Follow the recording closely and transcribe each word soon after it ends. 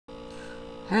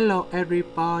Hello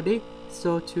everybody,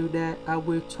 so today I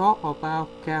will talk about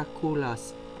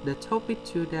calculus. The topic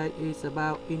today is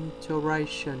about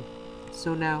integration.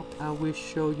 So now I will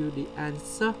show you the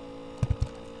answer.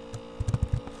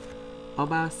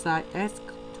 About sine x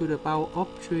to the power of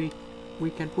 3, we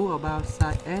can put about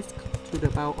sine x to the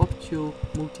power of 2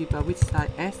 multiplied with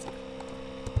sine x.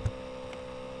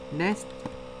 Next,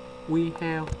 we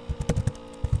have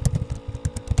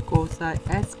cosine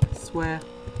x squared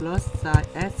plus sine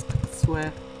x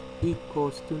squared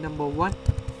equals to number 1.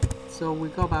 So we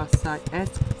got about sine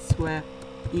x squared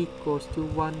equals to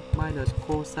 1 minus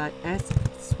cosine x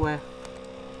squared.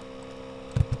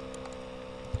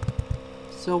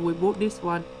 So we put this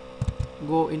one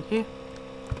go in here.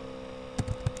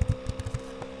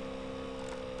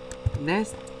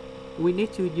 Next, we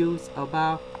need to use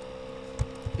about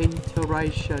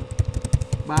integration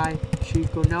by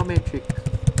trigonometric.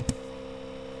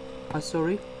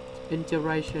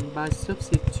 Integration by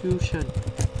substitution.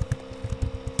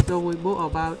 So we put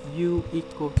about u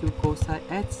equal to cosine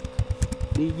x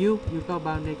du. You got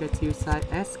about negative sine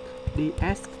x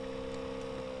dx.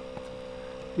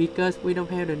 Because we don't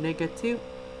have the negative,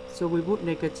 so we put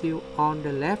negative on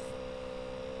the left.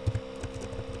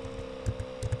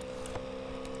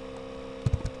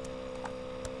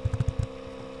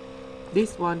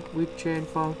 This one we change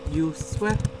for u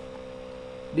squared.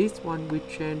 This one we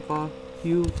change for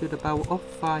u to the power of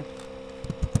 5.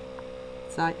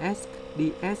 Sine x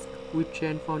dx we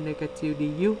change for negative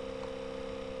du.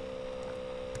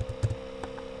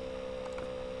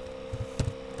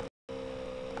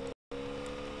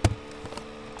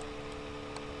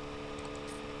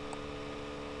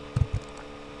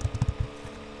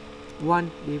 One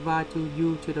divided to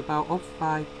u to the power of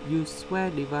 5, u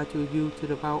squared divided to u to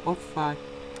the power of 5.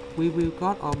 We will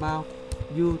got about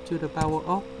u to the power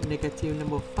of negative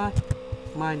number 5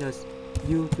 minus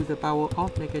u to the power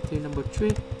of negative number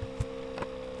 3.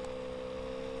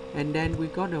 And then we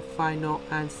got the final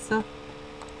answer.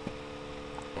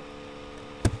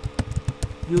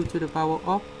 U to the power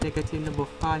of negative number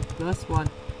 5 plus 1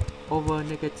 over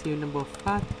negative number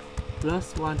 5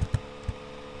 plus 1.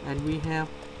 And we have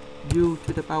u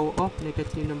to the power of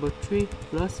negative number 3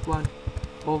 plus 1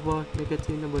 over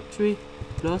negative number 3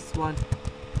 plus 1.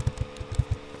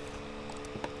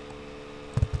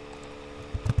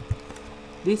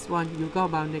 This one you got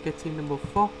about negative number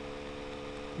 4,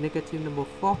 negative number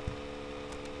 4,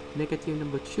 negative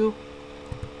number 2,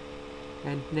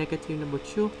 and negative number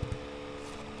 2.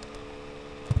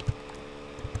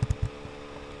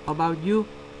 About u,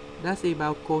 that's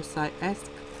about cosine x.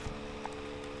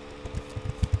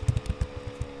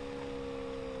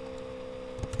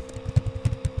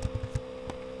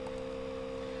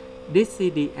 This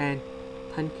is the end.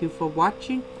 Thank you for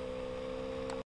watching.